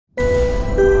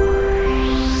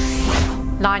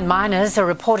9 miners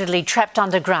are reportedly trapped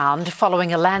underground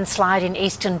following a landslide in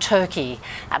eastern Turkey.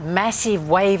 A massive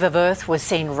wave of earth was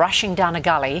seen rushing down a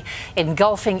gully,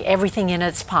 engulfing everything in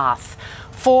its path.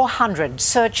 400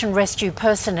 search and rescue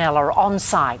personnel are on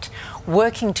site,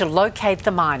 working to locate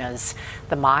the miners.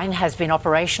 The mine has been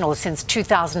operational since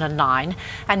 2009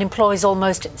 and employs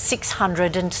almost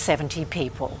 670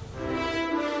 people.